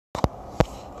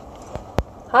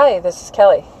Hi, this is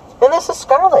Kelly. And this is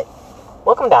Scarlett.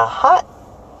 Welcome to Hot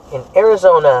in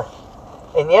Arizona.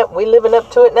 And yet, we living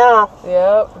up to it now.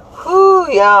 Yep.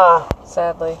 Whoo, yeah.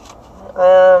 Sadly.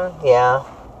 Yeah.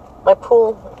 My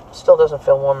pool still doesn't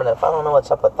feel warm enough. I don't know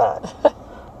what's up with that.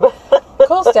 It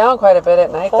cools down quite a bit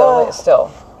at night, though,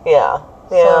 still. Yeah.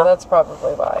 So that's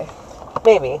probably why.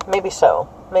 Maybe so.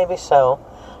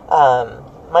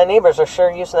 My neighbors are sure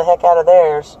using the heck out of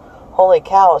theirs. Holy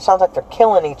cow, it sounds like they're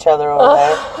killing each other over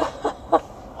there.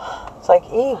 It's like,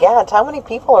 gads, how many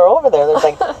people are over there? There's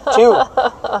like 2.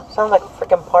 Sounds like a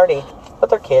freaking party. But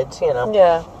they're kids, you know.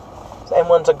 Yeah. And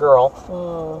one's a girl.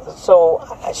 So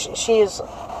she is,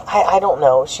 I don't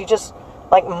know. She just,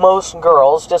 like most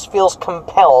girls, just feels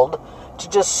compelled to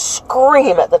just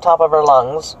scream at the top of her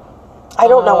lungs. I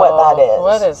don't know what that is.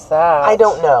 What is that? I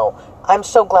don't know. I'm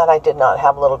so glad I did not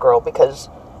have a little girl because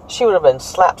she would have been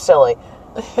slap silly.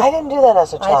 I didn't do that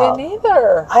as a child. I didn't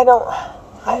either. I don't.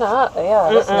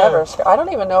 Never. I don't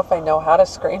even know if I know how to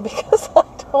scream because I've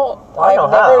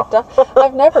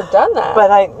never done that.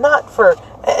 But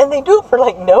and they do it for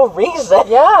like no reason.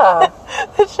 Yeah.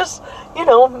 It's just,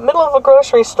 middle of a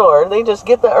grocery store. They just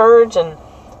get the urge and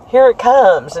here it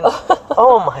comes. And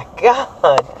oh my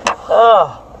God.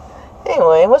 Oh.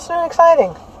 Anyway, what's new and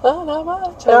exciting? Oh, not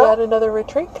much. I got another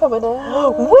retreat coming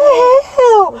out.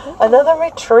 Woohoo! Another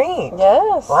retreat.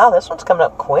 Yes. Wow, this one's coming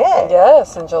up quick.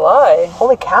 Yes, in July.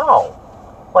 Holy cow.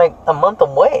 Like a month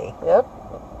away. Yep.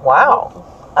 Wow.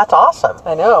 That's awesome.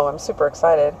 I know. I'm super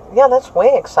excited. Yeah, that's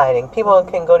way exciting. People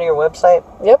can go to your website.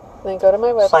 Yep. They go to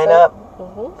my website. Sign up.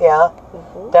 Yeah.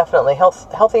 Definitely.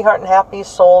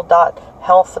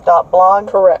 healthyheartandhappysoul.health.blog.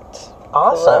 Correct.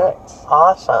 Awesome. Correct.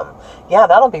 Awesome. Yeah,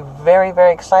 that'll be very,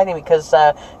 very exciting because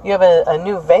you have a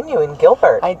new venue in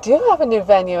Gilbert. I do have a new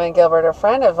venue in Gilbert. A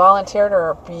friend had volunteered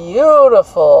her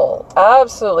beautiful,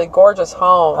 absolutely gorgeous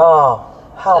home. Oh,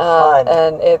 how fun.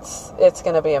 And it's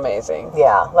going to be amazing.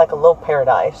 Yeah, like a little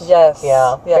paradise. Yes.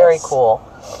 Yeah, yes. Very cool.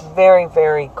 Very,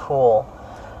 very cool.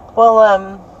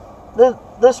 Well,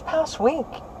 this past week,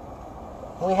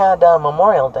 we had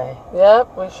Memorial Day.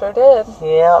 Yep, we sure did.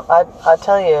 Yeah, I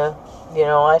tell you,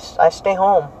 I stay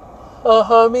home.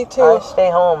 Me too. I stay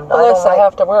home. Unless I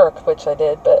have to work, which I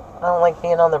did, but I don't like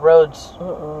being on the roads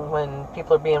when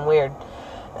people are being weird.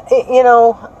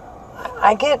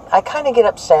 I kind of get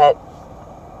upset.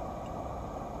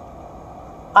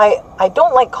 I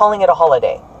don't like calling it a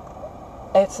holiday.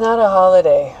 It's not a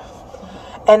holiday.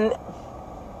 And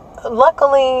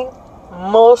luckily,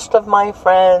 most of my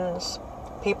friends,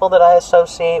 people that I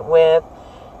associate with,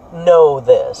 know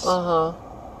this.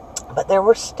 But there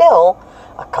were still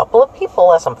a couple of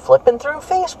people, as I'm flipping through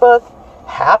Facebook,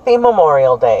 Happy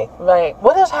Memorial Day. Right.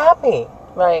 What is happy?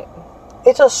 Right.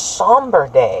 It's a somber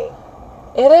day.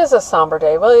 It is a somber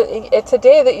day. Well, it's a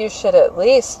day that you should at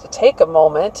least take a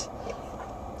moment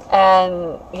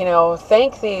and,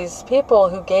 thank these people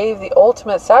who gave the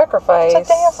ultimate sacrifice. It's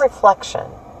a day of reflection.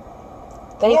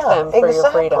 Thank them for your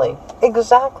freedom.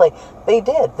 Exactly. They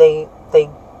did. They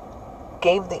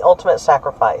gave the ultimate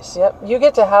sacrifice. Yep. You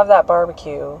get to have that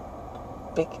barbecue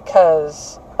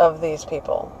because of these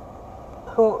people.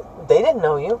 Who, they didn't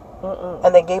know you.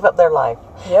 And they gave up their life.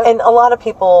 Yep. And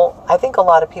I think a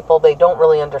lot of people, they don't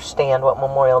really understand what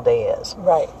Memorial Day is.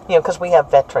 Right. Because we have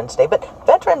Veterans Day. But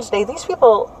Veterans Day, these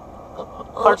people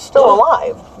are still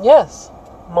alive. Yes.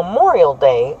 Memorial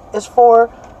Day is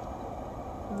for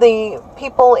the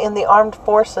people in the armed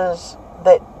forces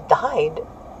that died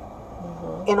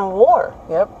in a war.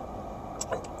 Yep.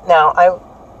 Now,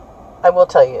 I will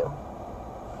tell you,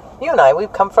 you and I,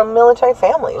 we've come from military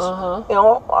families.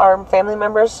 Our family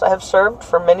members have served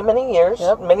for many, many years,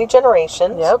 many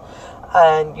generations. Yep.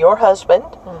 And your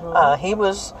husband, he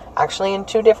was actually in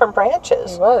 2 different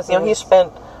branches. He was. He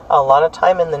spent a lot of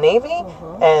time in the Navy,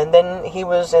 and then he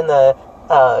was in the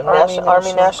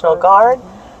Army National Guard.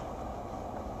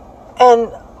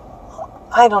 And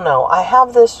I don't know. I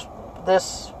have this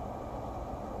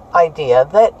idea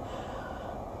that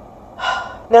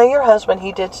now your husband,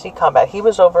 he did see combat. He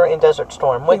was over in Desert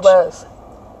Storm, which he was.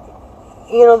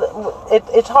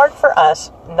 It's hard for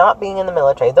us not being in the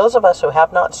military. Those of us who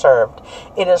have not served,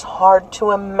 it is hard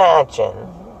to imagine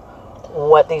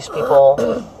what these people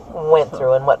went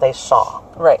through and what they saw.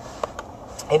 Right.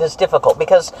 It is difficult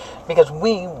because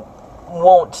we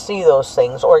won't see those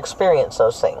things or experience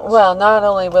those things. Well, not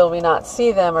only will we not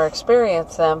see them or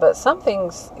experience them, but some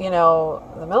things,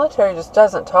 the military just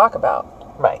doesn't talk about.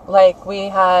 Right. Like we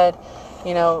had,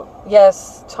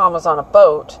 yes, Tom was on a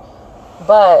boat,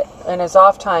 But in his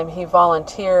off time, he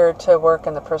volunteered to work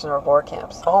in the prisoner of war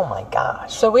camps. Oh my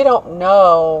gosh. So we don't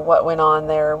know what went on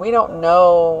there. We don't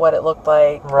know what it looked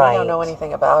like. Right. We don't know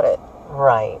anything about it.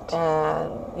 Right.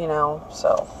 And,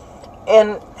 so.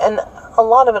 And a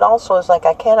lot of it also is like,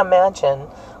 I can't imagine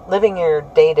living your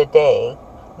day to day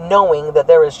knowing that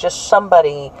there is just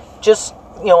somebody just,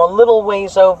 a little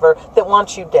ways over that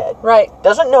wants you dead. Right.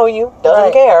 Doesn't know you,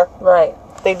 doesn't care. Right.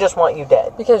 They just want you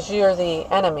dead. Because you're the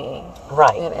enemy.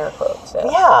 Right. In air quotes.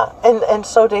 Yeah. And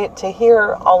so to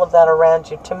hear all of that around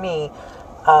you, to me,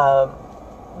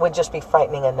 would just be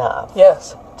frightening enough.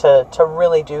 Yes. To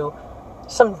really do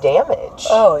some damage.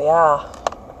 Oh, yeah.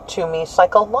 To me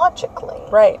psychologically.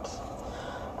 Right.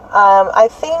 I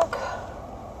think,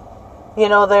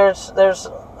 there's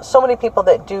so many people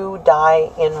that do die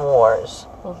in wars.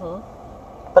 Mm-hmm.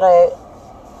 But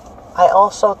I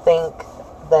also think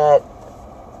that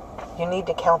you need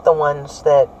to count the ones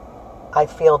that I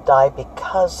feel die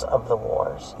because of the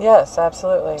wars. Yes,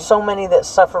 absolutely. So many that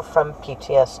suffer from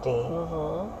PTSD.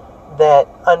 Mm-hmm. That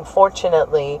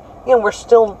unfortunately, we're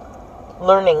still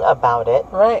learning about it.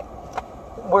 Right.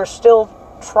 We're still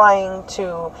trying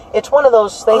to... It's one of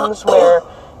those things where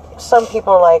some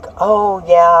people are like, oh,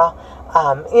 yeah...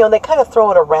 they kind of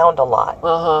throw it around a lot.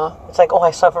 Uh-huh. It's like,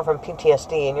 I suffer from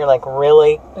PTSD. And you're like,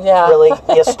 really? Yeah. Really?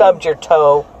 You stubbed your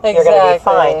toe. Exactly. You're going to be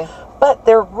fine. But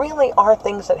there really are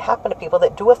things that happen to people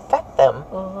that do affect them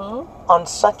on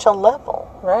such a level.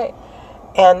 Right.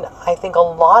 And I think a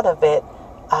lot of it,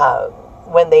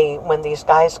 when these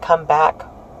guys come back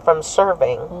from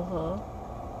serving,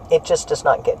 it just does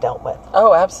not get dealt with.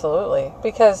 Oh, absolutely.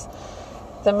 Because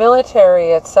the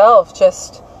military itself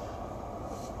just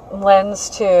lends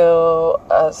to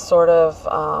a sort of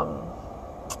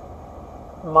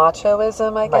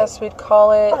machoism, I guess we'd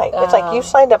call it. Right. It's like you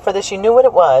signed up for this. You knew what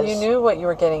it was. You knew what you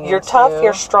were getting into. You're tough.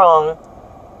 You're strong.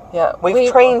 Yeah.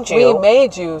 We've trained you. We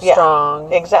made you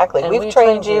strong. Exactly. We've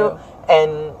trained you.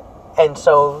 And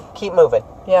so keep moving.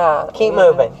 Yeah. Keep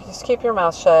moving. Just keep your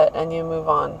mouth shut and you move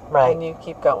on. Right. And you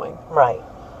keep going. Right.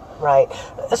 Right.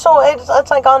 So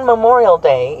it's like on Memorial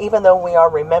Day, even though we are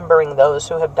remembering those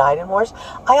who have died in wars,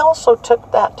 I also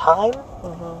took that time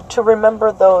to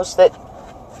remember those that,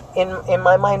 in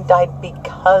my mind, died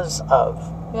because of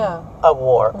a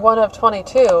war. One of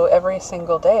 22 every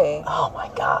single day. Oh my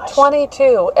gosh.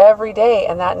 22 every day,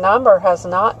 and that number has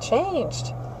not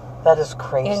changed. That is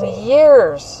crazy. In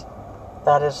years.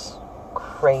 That is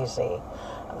crazy.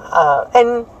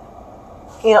 And,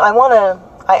 I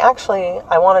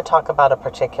want to talk about a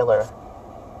particular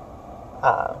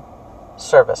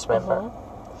service member.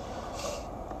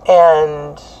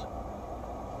 And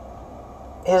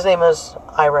his name is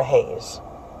Ira Hayes.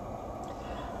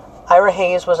 Ira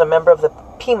Hayes was a member of the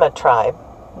Pima tribe.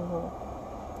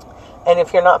 And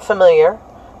if you're not familiar,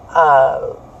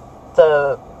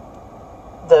 the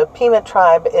Pima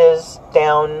tribe is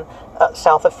down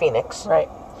south of Phoenix. Right.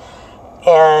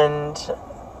 And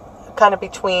kind of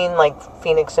between like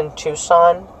Phoenix and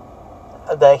Tucson,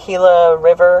 the Gila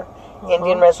River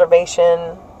Indian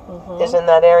Reservation is in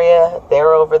that area.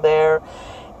 They're over there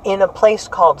in a place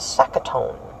called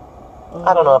Sacaton.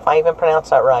 I don't know if I even pronounced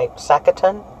that right.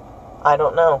 Sacaton? I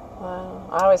don't know.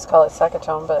 I always call it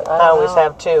Sacaton, but I always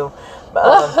have too.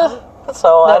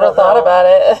 So never I don't thought know. about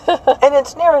it. And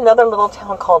it's near another little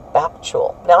town called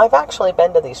Bapchul. Now I've actually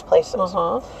been to these places,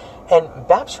 and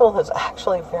Bapchul is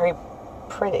actually very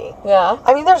pretty. Yeah.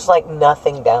 I mean, there's like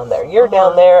nothing down there. You're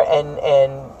down there, and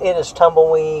it is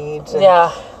tumbleweeds. And,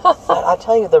 yeah. but I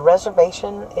tell you, the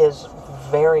reservation is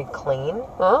very clean.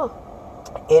 Oh.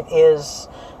 It is.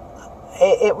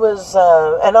 It was,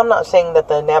 and I'm not saying that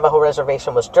the Navajo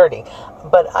reservation was dirty,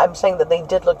 but I'm saying that they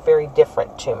did look very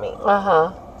different to me.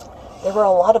 There were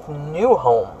a lot of new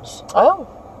homes. Oh.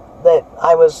 That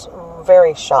I was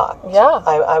very shocked. Yeah.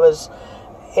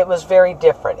 It was very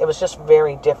different. It was just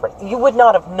very different. You would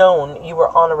not have known you were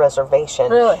on a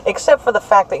reservation. Really? Except for the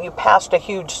fact that you passed a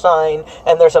huge sign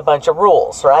and there's a bunch of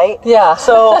rules, right? Yeah.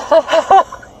 So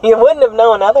you wouldn't have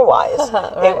known otherwise.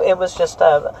 Right. It was just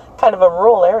a kind of a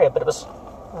rural area, but it was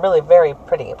really very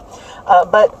pretty.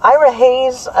 But Ira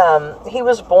Hayes, he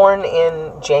was born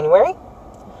in January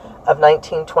of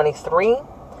 1923.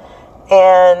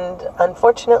 And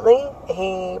unfortunately,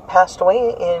 he passed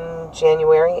away in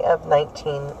January of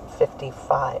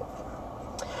 1955.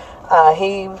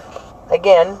 He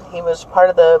was part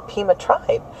of the Pima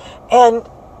tribe. And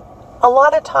a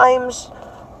lot of times,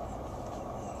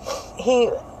 he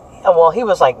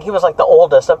was like the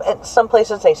oldest. And some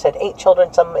places they said 8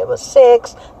 children, some it was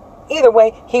 6. Either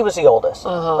way, he was the oldest.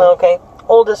 Okay?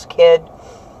 Oldest kid.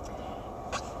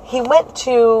 he went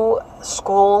to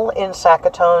school in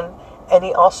Saskatoon, and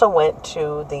he also went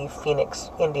to the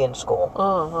Phoenix Indian School,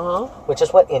 which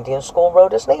is what Indian School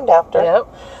Road is named after.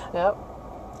 Yep.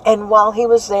 And while he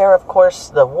was there, of course,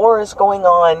 the war is going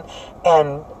on,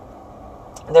 and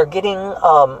they're getting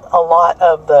a lot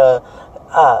of the,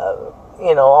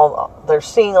 they're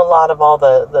seeing a lot of all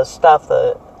the stuff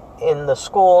in the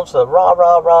schools, the rah,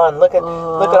 rah, rah, and look at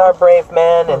our brave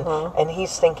men, and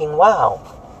he's thinking, wow,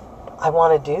 I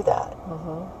want to do that.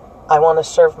 I want to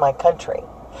serve my country.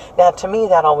 Now, to me,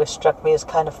 that always struck me as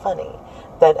kind of funny,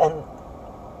 that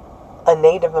a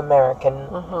Native American,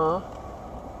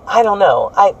 I don't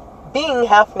know, being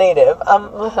half Native,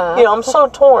 I'm so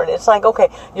torn. It's like, okay,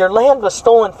 your land was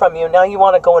stolen from you, now you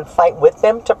want to go and fight with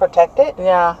them to protect it?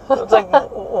 Yeah. It's like,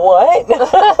 what?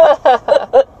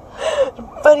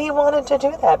 But he wanted to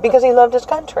do that because he loved his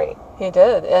country. He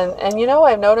did. And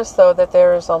I've noticed, though, that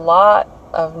there's a lot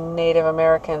of Native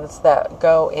Americans that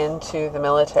go into the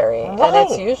military. Right. And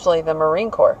it's usually the Marine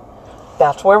Corps.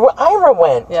 That's where Ira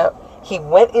went. Yep. He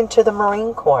went into the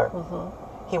Marine Corps.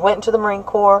 He went into the Marine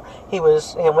Corps. He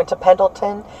went to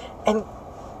Pendleton, and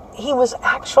he was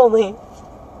actually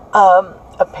a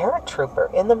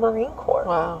paratrooper in the Marine Corps.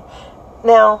 Wow.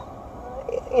 Now,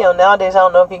 nowadays I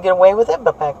don't know if you get away with it,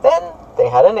 but back then they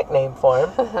had a nickname for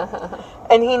him.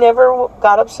 And he never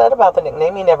got upset about the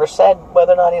nickname. He never said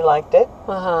whether or not he liked it.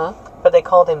 But they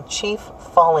called him Chief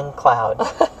Falling Cloud.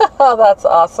 Oh, that's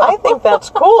awesome. I think that's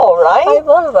cool, right? I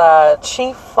love that.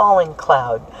 Chief Falling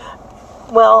Cloud.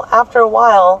 Well, after a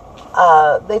while,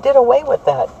 they did away with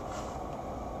that,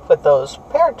 with those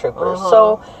paratroopers.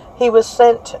 So he was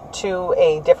sent to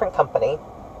a different company,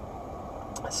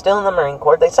 still in the Marine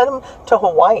Corps. They sent him to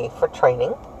Hawaii for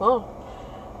training.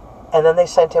 And then they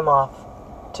sent him off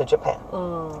to Japan.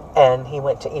 And he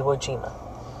went to Iwo Jima.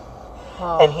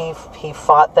 And he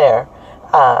fought there.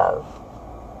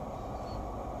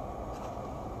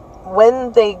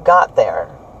 When they got there,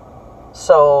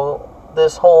 so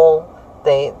this whole,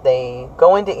 they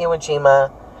go into Iwo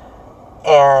Jima,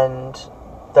 and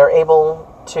they're able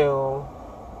to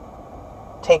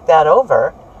take that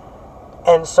over.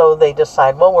 And so they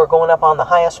decide, well, we're going up on the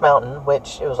highest mountain,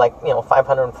 which it was like,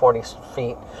 540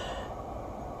 feet.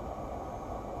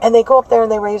 And they go up there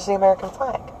and they raise the American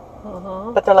flag.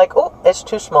 But they're like, oh, it's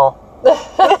too small.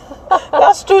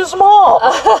 That's too small.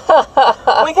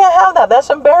 We can't have that.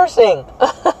 That's embarrassing.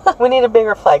 We need a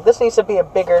bigger flag. This needs to be a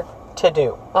bigger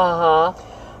to-do.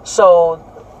 So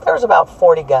there was about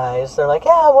 40 guys. They're like,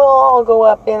 yeah, we'll all go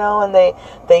up, and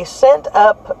they sent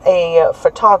up a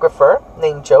photographer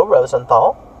named Joe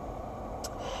Rosenthal.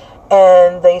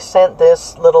 And they sent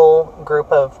this little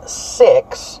group of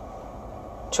 6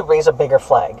 to raise a bigger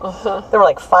flag. There were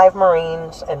like 5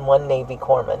 Marines and 1 Navy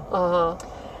corpsman.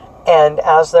 And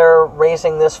as they're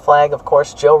raising this flag, of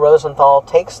course, Joe Rosenthal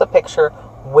takes the picture,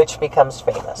 which becomes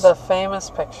famous. The famous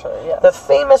picture, yes. The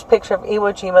famous picture of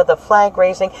Iwo Jima, the flag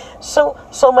raising, so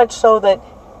much so that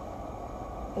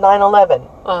 9/11,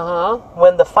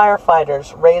 when the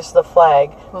firefighters raised the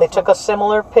flag, they took a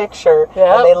similar picture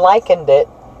and they likened it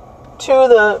to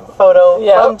the photo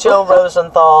from Joe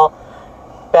Rosenthal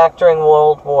back during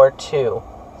World War II.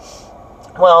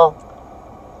 Well,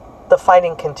 the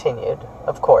fighting continued,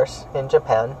 of course, in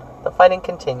Japan. The fighting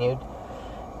continued.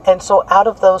 And so out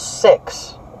of those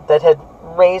 6 that had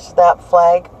raised that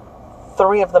flag,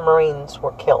 3 of the Marines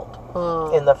were killed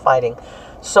in the fighting.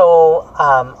 So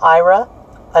Ira,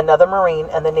 another Marine,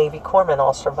 and the Navy corpsman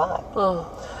all survived.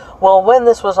 Well, when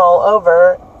this was all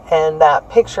over and that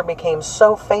picture became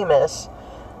so famous,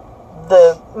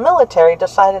 the military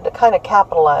decided to kind of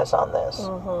capitalize on this.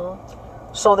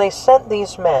 So they sent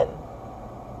these men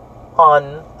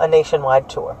on a nationwide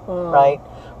tour, right?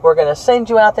 We're going to send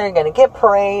you out there, you're going to get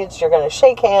parades, you're going to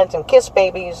shake hands and kiss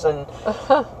babies. And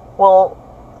well,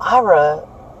 Ira,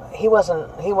 he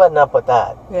wasn't up with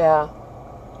that. Yeah.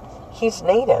 He's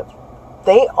Native.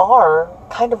 They are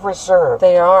kind of reserved.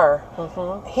 They are.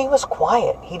 He was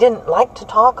quiet. He didn't like to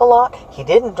talk a lot. He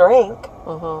didn't drink.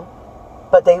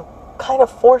 But they kind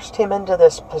of forced him into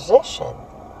this position.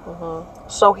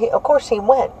 So of course he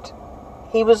went.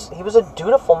 He was a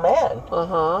dutiful man.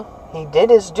 He did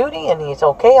his duty, and he's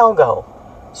okay, I'll go.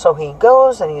 So he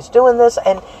goes, and he's doing this,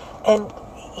 and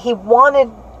he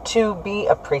wanted to be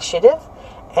appreciative,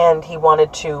 and he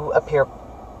wanted to appear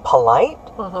polite.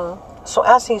 So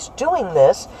as he's doing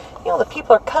this, the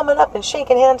people are coming up and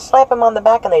shaking hands, slap him on the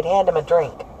back, and they'd hand him a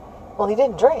drink. Well, he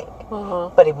didn't drink,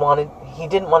 but he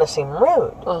didn't want to seem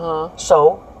rude.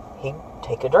 So he'd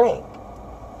take a drink.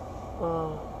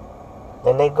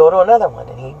 Then they'd go to another one,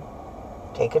 and he'd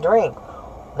take a drink.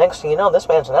 Next thing you know, this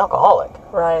man's an alcoholic.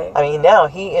 Right. I mean, now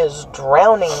he is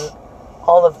drowning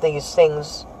all of these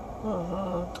things,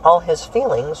 all his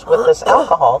feelings with this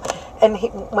alcohol. And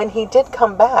when he did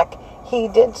come back, he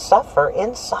did suffer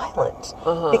in silence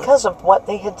because of what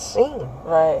they had seen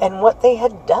and what they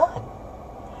had done.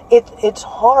 It's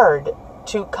hard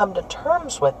to come to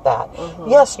terms with that.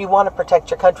 Yes, you want to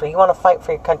protect your country. You want to fight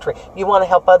for your country. You want to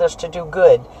help others to do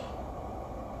good.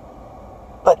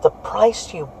 But the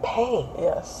price you pay,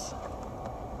 yes,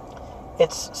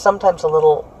 it's sometimes a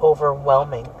little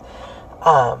overwhelming.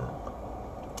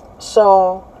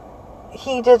 So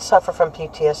he did suffer from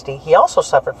PTSD. He also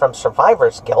suffered from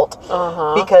survivor's guilt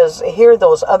because here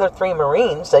those other 3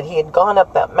 Marines that he had gone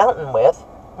up that mountain with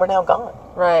were now gone.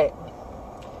 Right.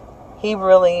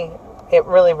 It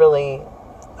really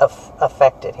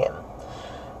affected him.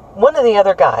 One of the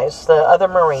other guys, the other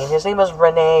Marine, his name was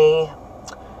Rene.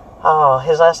 Oh,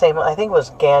 his last name, I think,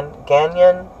 was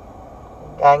Gagnon.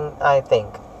 I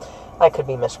think. I could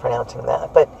be mispronouncing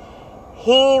that. But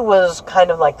he was kind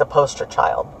of like the poster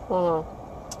child.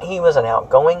 He was an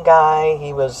outgoing guy.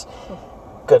 He was a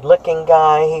good-looking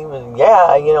guy. He was,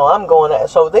 I'm going...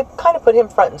 So they kind of put him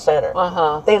front and center.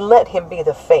 They let him be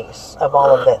the face of all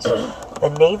of this. The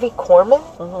Navy corpsman?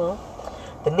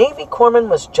 The Navy corpsman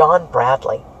was John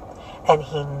Bradley. And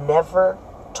he never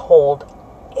told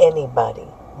anybody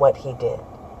what he did.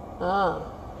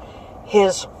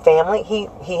 His family,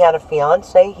 he had a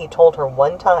fiance. He told her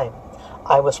one time,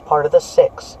 I was part of the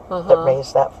 6 that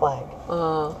raised that flag.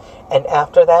 And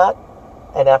after that,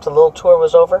 and after the little tour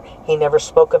was over, he never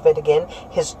spoke of it again.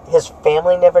 His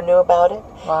family never knew about it.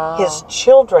 Wow. His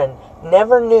children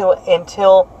never knew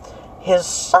until his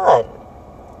son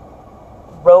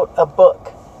wrote a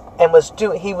book and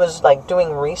he was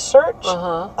doing research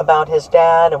about his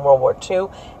dad and World War II,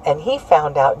 and he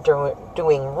found out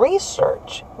doing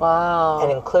research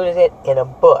and included it in a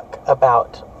book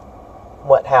about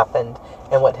what happened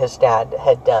and what his dad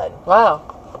had done. Wow.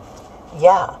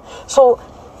 Yeah. So,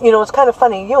 it's kind of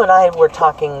funny. You and I were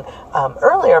talking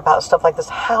earlier about stuff like this,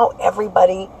 how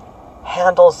everybody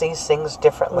handles these things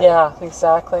differently. Yeah,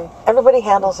 exactly. Everybody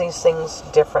handles these things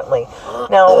differently.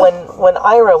 Now,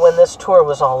 when this tour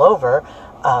was all over,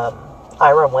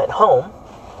 Ira went home,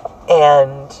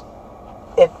 and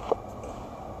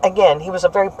he was a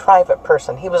very private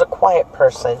person. He was a quiet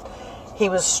person. He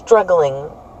was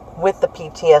struggling with the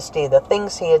PTSD, the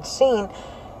things he had seen,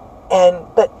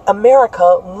 but America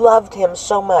loved him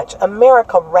so much.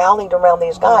 America rallied around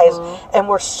these guys and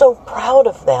were so proud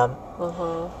of them.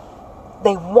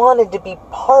 They wanted to be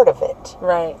part of it.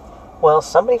 Right. Well,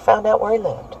 somebody found out where he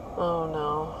lived. Oh,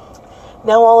 no.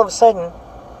 Now, all of a sudden,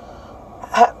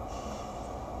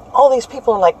 all these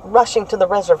people are rushing to the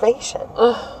reservation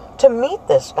to meet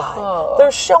this guy. Oh.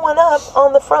 They're showing up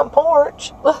on the front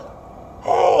porch.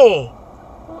 Hey,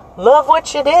 love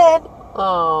what you did.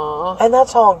 Oh. And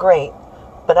that's all great.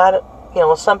 But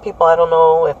some people, I don't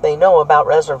know if they know about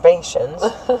reservations.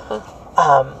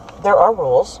 There are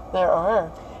rules. There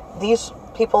are. These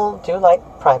people do like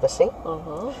privacy.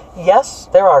 Yes,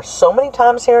 there are so many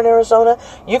times here in Arizona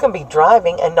you can be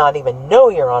driving and not even know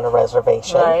you're on a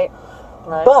reservation. Right.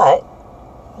 But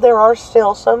there are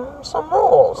still some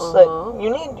rules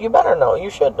that you better know, you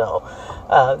should know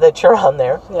that you're on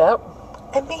there. Yep.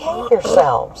 And behave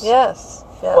yourselves. Yes.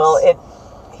 Well,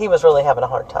 he was really having a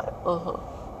hard time.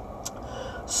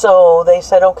 So they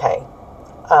said, okay,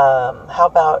 how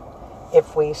about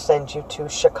if we send you to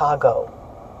Chicago?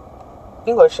 You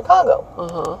can go to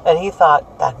Chicago. And he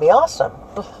thought, that'd be awesome.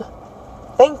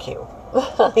 Thank you.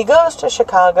 He goes to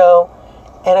Chicago,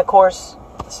 and of course,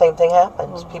 the same thing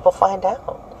happens. People find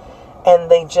out,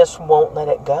 and they just won't let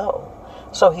it go.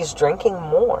 So he's drinking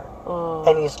more,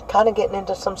 and he's kind of getting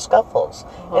into some scuffles,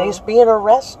 and he's being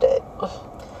arrested.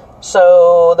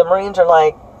 So the Marines are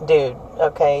like, dude,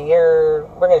 okay, we're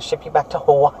going to ship you back to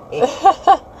Hawaii.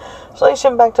 So they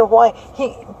ship him back to Hawaii.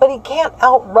 But he can't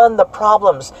outrun the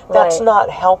problems. That's not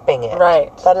helping it.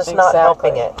 Right. That is not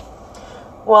helping it.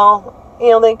 Well,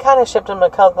 they kind of shipped him to a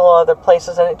couple of other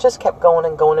places, and it just kept going,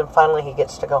 and finally he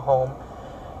gets to go home.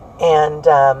 And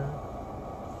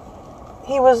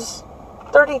he was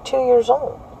 32 years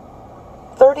old.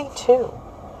 32.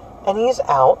 And he's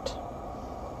out,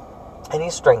 and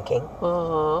he's drinking,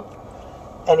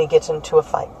 and he gets into a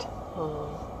fight.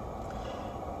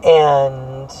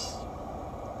 And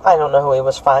I don't know who he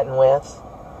was fighting with,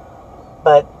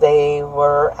 but they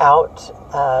were out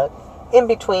in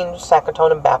between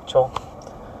Sackatoon and Bapchel.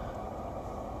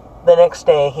 The next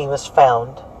day he was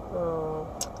found.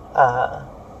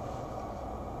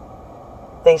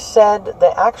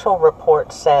 The actual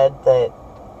report said that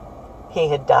he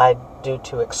had died due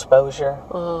to exposure.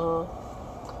 Mm-hmm.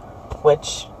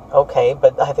 Which, okay,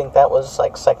 but I think that was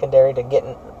like secondary to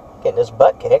getting his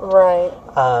butt kicked. Right.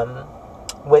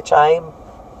 Which I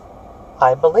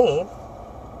believe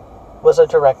was a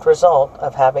direct result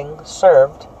of having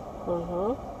served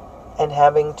and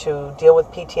having to deal with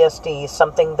PTSD,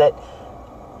 something that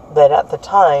at the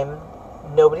time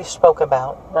nobody spoke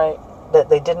about. Right. That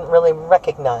they didn't really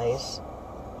recognize.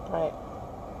 Right.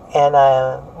 And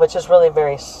which is really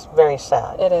very, very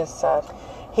sad. It is sad.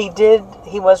 He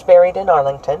was buried in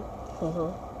Arlington.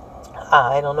 Mm-hmm.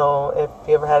 I don't know if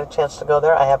you ever had a chance to go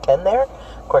there. I have been there.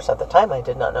 Of course, at the time, I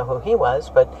did not know who he was,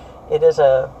 but it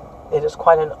is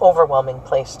quite an overwhelming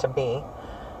place to be.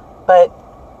 But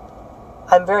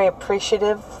I'm very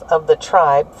appreciative of the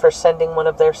tribe for sending one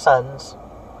of their sons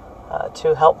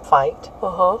to help fight.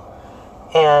 Uh-huh.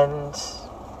 And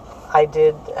I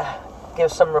did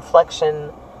give some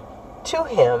reflection to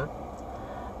him.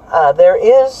 There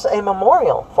is a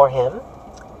memorial for him,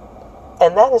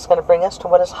 and that is going to bring us to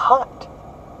what is hot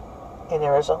in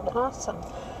Arizona. Awesome.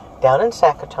 Down in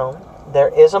Sackatoon, there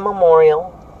is a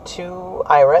memorial to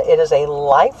Ira. It is a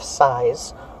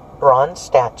life-size bronze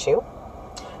statue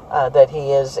that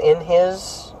he is in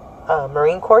his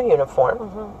Marine Corps uniform.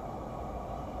 Mm-hmm.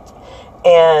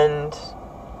 And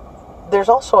there's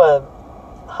also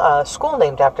a school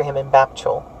named after him in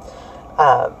Bapchul.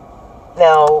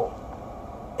 Now,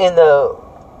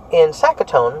 in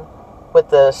Sackatoon, with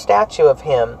the statue of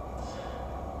him,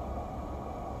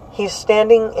 he's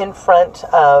standing in front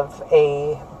of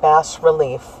a bas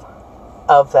relief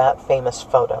of that famous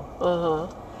photo.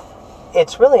 Mm-hmm.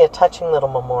 It's really a touching little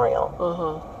memorial.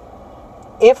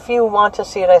 Mm-hmm. If you want to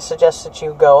see it, I suggest that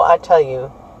you go. I tell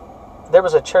you, there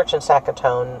was a church in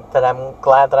Sackatoon that I'm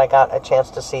glad that I got a chance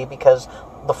to see, because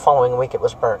the following week it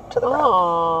was burnt to the ground.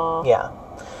 Aww. Yeah.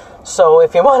 So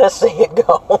if you want to see it,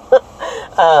 go.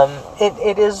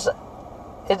 It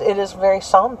is very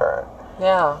somber.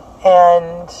 Yeah.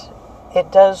 And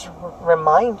it does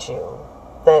remind you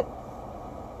that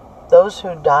those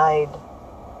who died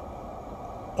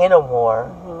in a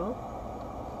war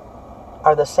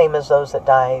are the same as those that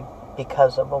died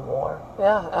because of a war.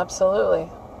 Yeah, absolutely.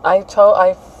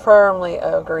 I firmly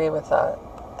agree with that.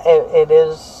 It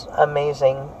is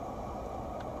amazing.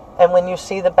 And when you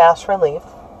see the bas relief,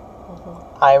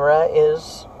 Ira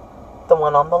is the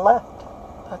one on the left.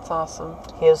 That's awesome.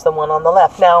 He is the one on the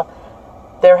left. Now,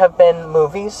 there have been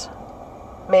movies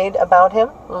made about him.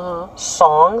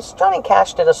 Songs. Johnny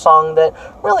Cash did a song that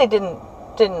really didn't.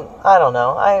 I don't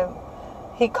know.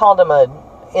 He called him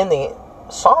in the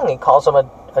song he calls him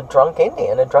a drunk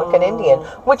Indian, a drunken Indian,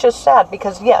 which is sad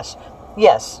because yes,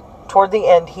 toward the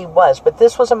end he was, but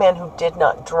this was a man who did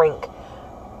not drink,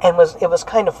 and it was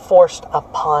kind of forced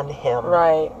upon him.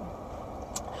 Right.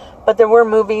 But there were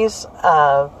movies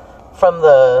from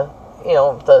the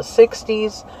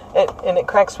 60s, and it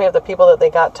cracks me up the people that they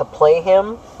got to play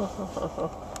him.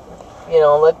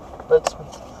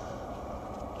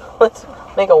 Let's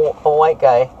make a white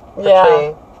guy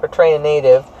portray a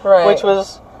native, right. Which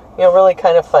was really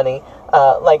kind of funny.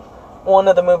 Like one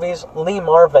of the movies, Lee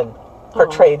Marvin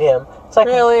portrayed him. It's like,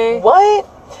 really? What?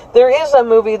 There is a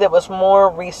movie that was more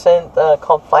recent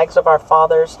called Flags of Our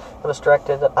Fathers. It was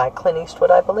directed by Clint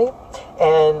Eastwood, I believe.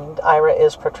 And Ira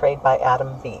is portrayed by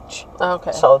Adam Beach.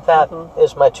 Okay. So that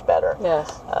is much better.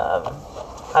 Yes.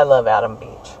 I love Adam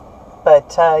Beach.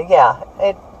 But,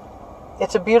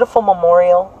 it's a beautiful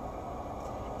memorial.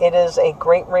 It is a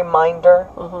great reminder.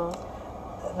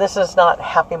 This is not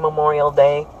Happy Memorial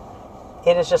Day.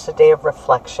 It is just a day of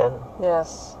reflection.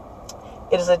 Yes.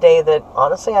 It is a day that,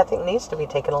 honestly, I think needs to be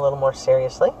taken a little more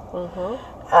seriously.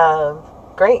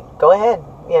 Great, go ahead.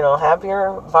 Have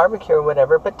your barbecue or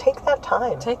whatever, but take that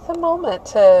time. Take the moment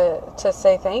to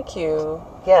say thank you.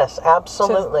 Yes,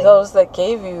 absolutely. To those that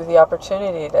gave you the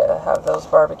opportunity to have those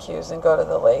barbecues and go to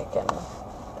the lake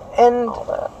and all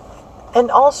that.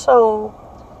 And also,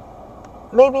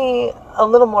 maybe a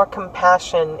little more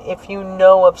compassion if you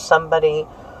know of somebody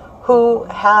who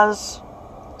has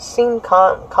seen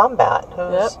combat,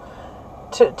 who's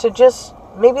to just,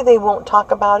 maybe they won't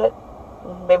talk about it,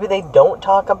 maybe they don't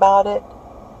talk about it,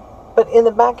 but in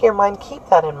the back of your mind, keep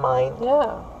that in mind.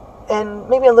 Yeah. And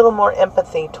maybe a little more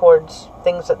empathy towards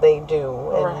things that they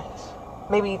do, and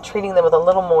maybe treating them with a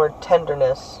little more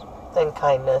tenderness and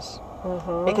kindness,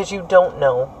 because you don't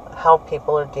know how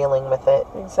people are dealing with it.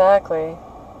 Exactly.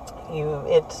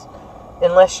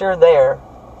 Unless you're there,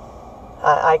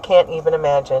 I can't even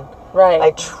imagine. Right.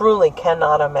 I truly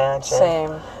cannot imagine.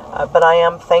 Same. But I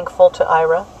am thankful to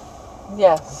Ira.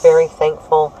 Yes. Very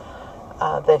thankful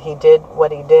that he did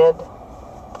what he did.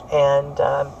 And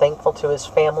I'm thankful to his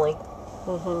family.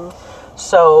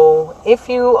 So if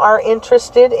you are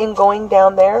interested in going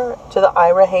down there to the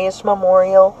Ira Hayes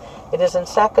Memorial, it is in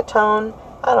Sackatoon.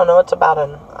 I don't know, it's about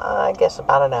an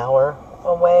hour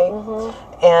away.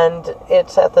 And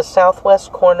it's at the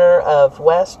southwest corner of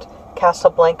West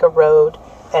Casablanca Road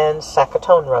and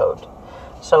Sackatoon Road.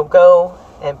 So go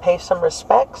and pay some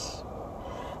respects.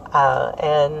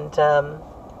 And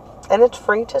it's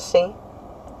free to see.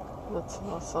 That's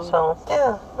awesome. So,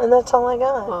 yeah, and that's all I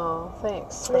got. Oh,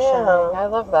 thanks for sharing. I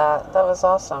love that. That was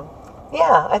awesome.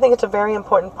 Yeah, I think it's a very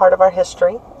important part of our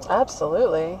history.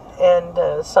 Absolutely.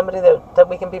 And somebody that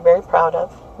we can be very proud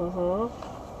of.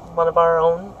 One of our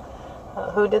own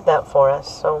who did that for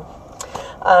us. So,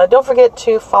 don't forget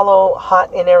to follow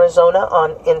Hot in Arizona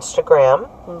on Instagram.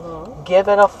 Give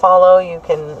it a follow. You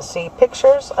can see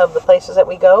pictures of the places that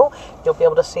we go. You'll be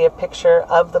able to see a picture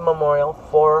of the memorial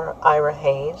for Ira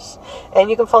Hayes. And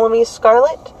you can follow me,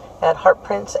 Scarlett, at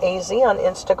HeartPrintsAZ on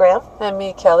Instagram. And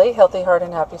me, Kelly, Healthy Heart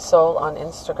and Happy Soul on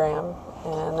Instagram.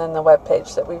 And then the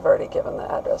webpage that we've already given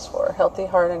the address for,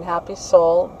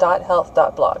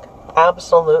 healthyheartandhappysoul.health.blog.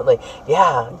 Absolutely.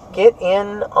 Yeah, get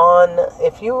in on,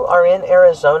 if you are in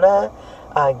Arizona,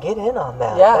 get in on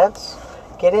that. Yeah.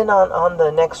 Get in on the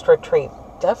next retreat.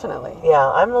 Definitely. Yeah,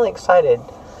 I'm really excited.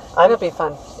 It'll be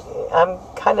fun. I'm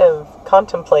kind of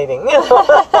contemplating.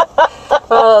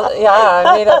 Well, yeah,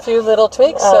 I made a few little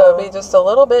tweaks, so it'll be just a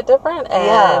little bit different.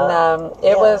 And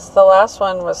the last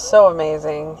one was so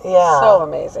amazing. Yeah. So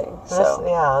amazing.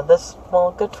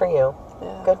 Well, good for you.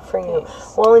 Yeah, good for you.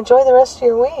 thanks. Well, enjoy the rest of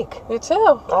your week. You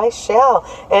too. I shall.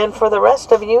 And for the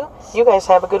rest of you, you guys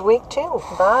have a good week too.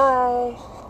 Bye.